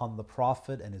rahmah upon the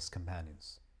Prophet and his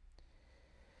companions.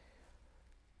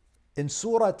 In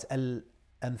Surah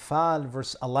Al-Anfal,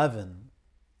 verse 11,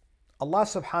 Allah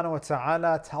subhanahu wa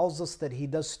ta'ala tells us that He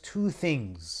does 2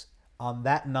 things on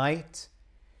that night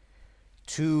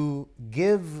to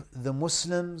give the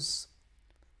Muslims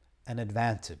an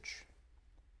advantage.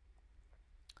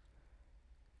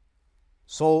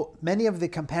 So many of the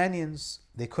companions,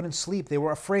 they couldn't sleep, they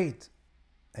were afraid.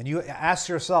 And you ask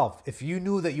yourself, if you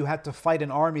knew that you had to fight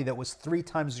an army that was 3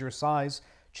 times your size,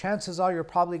 chances are you're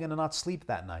probably going to not sleep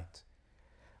that night.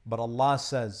 But Allah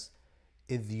says,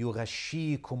 إِذْ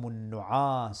يُغَشِّيكُمُ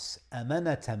النُّعَاسِ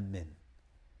أَمَنَةً مِّنْ.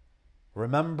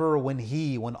 Remember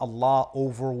when Allah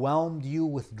overwhelmed you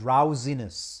with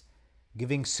drowsiness,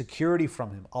 giving security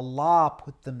from Him. Allah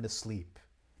put them to sleep.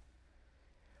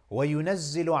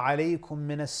 وَيُنَزِّلُ عَلَيْكُم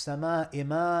مِّنَ السَّمَاءِ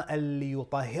مَاءً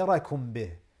لِيُطَهِّرَكُم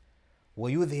بِهِ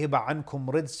وَيُذْهِبَ عَنْكُمْ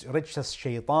رِجْسَ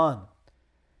الشَّيْطَانِ.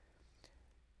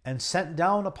 And sent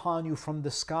down upon you from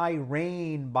the sky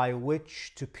rain by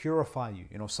which to purify you.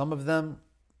 Some of them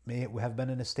may have been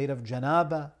in a state of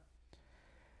janaba.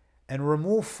 And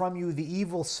remove from you the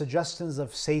evil suggestions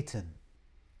of Satan.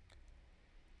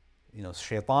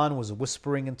 Shaitan was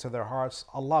whispering into their hearts.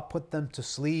 Allah put them to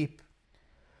sleep.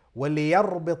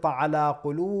 وَلِيَرْبِطَ عَلَىٰ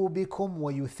قُلُوبِكُمْ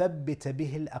وَيُثَبِّتَ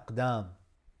بِهِ الْأَقْدَامِ.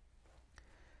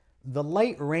 The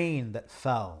light rain that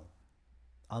fell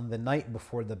on the night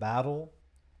before the battle,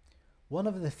 one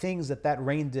of the things that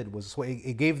rain did was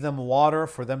it gave them water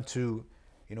for them to,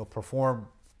 perform,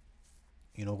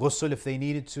 ghusl if they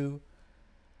needed to.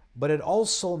 But it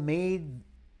also made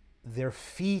their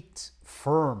feet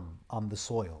firm on the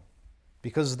soil.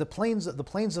 Because the plains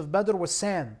of Badr was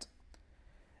sand.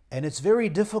 And it's very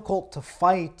difficult to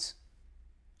fight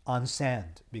on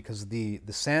sand because the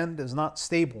sand is not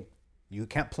stable. You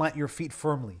can't plant your feet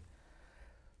firmly.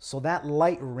 So that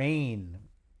light rain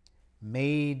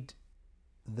made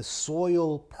the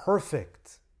soil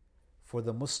perfect for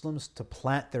the Muslims to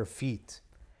plant their feet.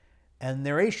 And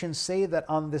narrations say that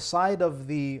on the side of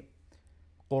the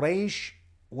Quraysh,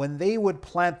 when they would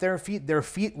plant their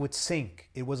feet would sink.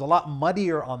 It was a lot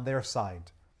muddier on their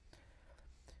side.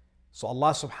 So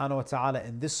Allah subhanahu wa ta'ala,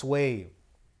 in this way,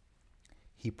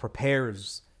 He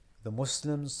prepares the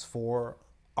Muslims for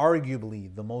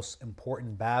arguably the most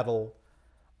important battle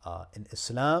in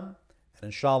Islam. And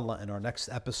inshallah, in our next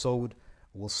episode,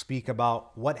 we'll speak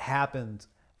about what happened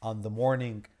on the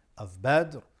morning of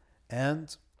Badr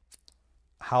and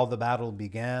how the battle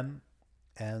began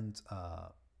and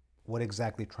what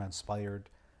exactly transpired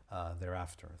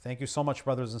thereafter. Thank you so much,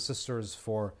 brothers and sisters,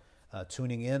 for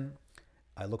tuning in.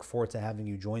 I look forward to having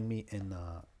you join me in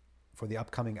for the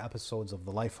upcoming episodes of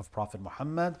the life of Prophet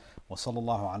Muhammad. Wa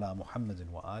sallallahu ala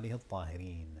Muhammadin wa alihi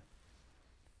al-tahirin.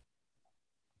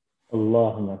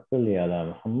 Allahumma salli ala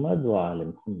Muhammad wa ali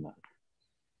Muhammad.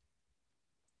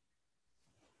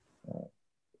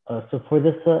 So for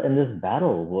this, in this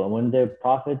battle, when the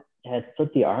Prophet had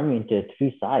split the army into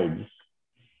three sides,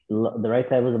 the right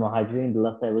side was the Muhajirin, the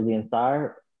left side was the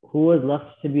Ansar. Who was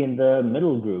left to be in the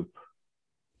middle group?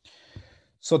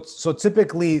 So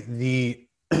typically the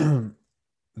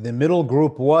the middle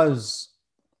group was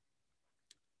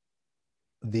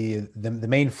the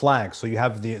main flag. So you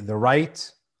have the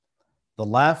right, the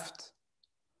left.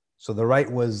 So the right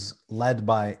was led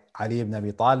by Ali ibn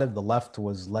Abi Talib, the left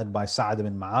was led by Sa'd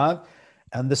ibn Mu'adh,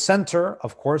 and the center,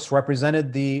 of course,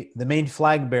 represented the main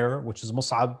flag bearer, which is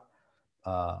Mus'ab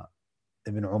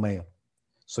ibn Umayr.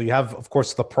 So you have, of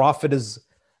course, the Prophet is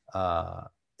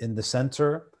in the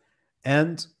center,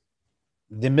 and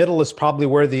the middle is probably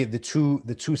where the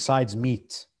two sides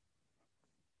meet.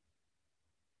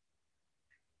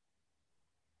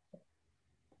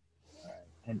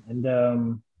 And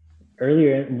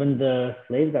earlier, when the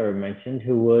slaves that were mentioned,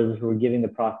 who were giving the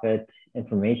Prophet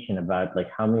information about like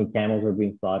how many camels were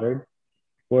being slaughtered,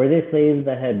 were they slaves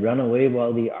that had run away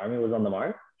while the army was on the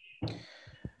march?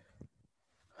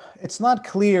 It's not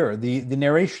clear. The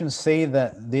narrations say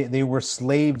that they were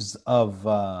slaves of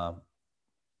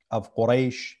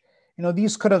Quraysh. You know,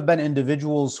 these could have been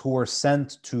individuals who were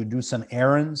sent to do some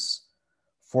errands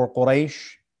for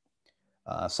Quraysh.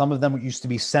 Some of them used to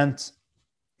be sent,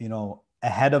 you know,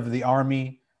 ahead of the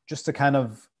army just to kind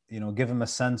of, you know, give them a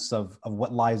sense of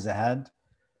what lies ahead.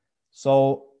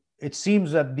 So it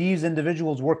seems that these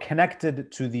individuals were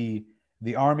connected to the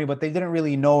army, but they didn't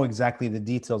really know exactly the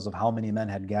details of how many men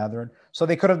had gathered. So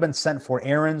they could have been sent for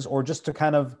errands or just to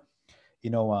kind of,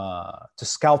 you know, to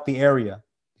scout the area,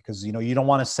 because, you know, you don't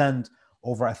want to send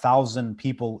over 1,000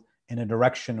 people in a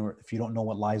direction or if you don't know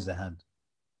what lies ahead.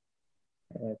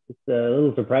 It's a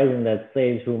little surprising that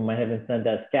slaves who might have been sent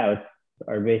as scouts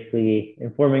are basically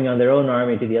informing on their own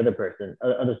army to the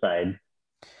other side.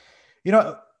 You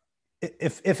know,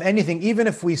 if anything, even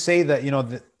if we say that, you know,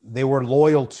 they were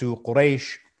loyal to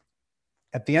Quraysh,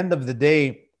 at the end of the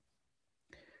day,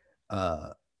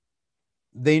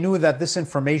 they knew that this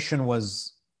information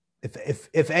was,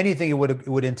 if anything, it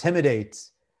would intimidate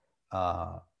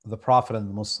the Prophet and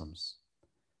the Muslims.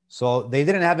 So they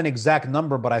didn't have an exact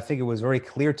number, but I think it was very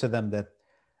clear to them that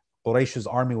Quraysh's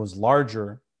army was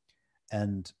larger,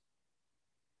 and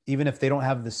even if they don't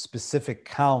have the specific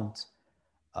count,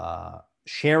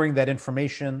 sharing that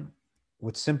information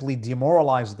would simply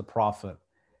demoralize the Prophet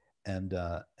and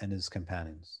his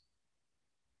companions.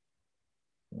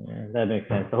 Yeah, that makes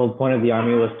sense. The whole point of the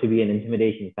army was to be an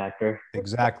intimidation factor.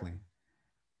 Exactly.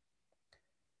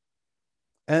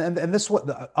 And this was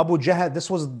Abu Jahl. This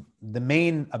was the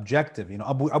main objective. You know,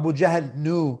 Abu Jahl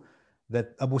knew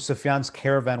that Abu Sufyan's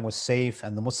caravan was safe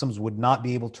and the Muslims would not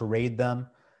be able to raid them.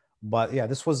 But yeah,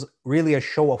 this was really a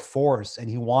show of force, and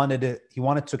he wanted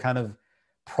to kind of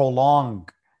prolong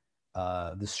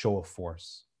this show of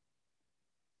force.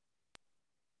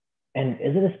 And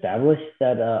is it established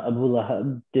that Abu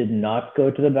Lahab did not go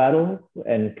to the battle,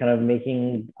 and kind of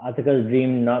making Atika's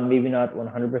dream maybe not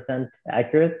 100%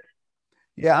 accurate?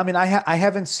 Yeah, I mean, I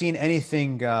haven't seen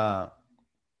anything that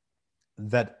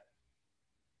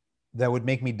would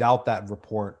make me doubt that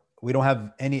report. We don't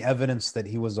have any evidence that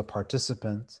he was a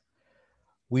participant.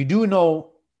 We do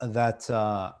know that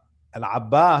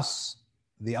Al-Abbas,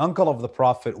 the uncle of the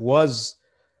Prophet, was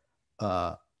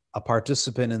a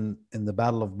participant in the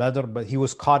Battle of Badr, but he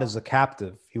was caught as a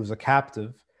captive. He was a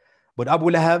captive. But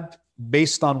Abu Lahab,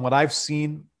 based on what I've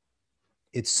seen,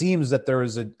 it seems that there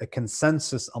is a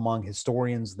consensus among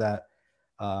historians that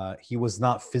he was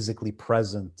not physically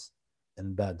present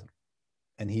in Badr.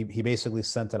 And he basically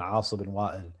sent an As bin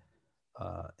Wa'il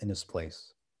in his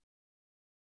place.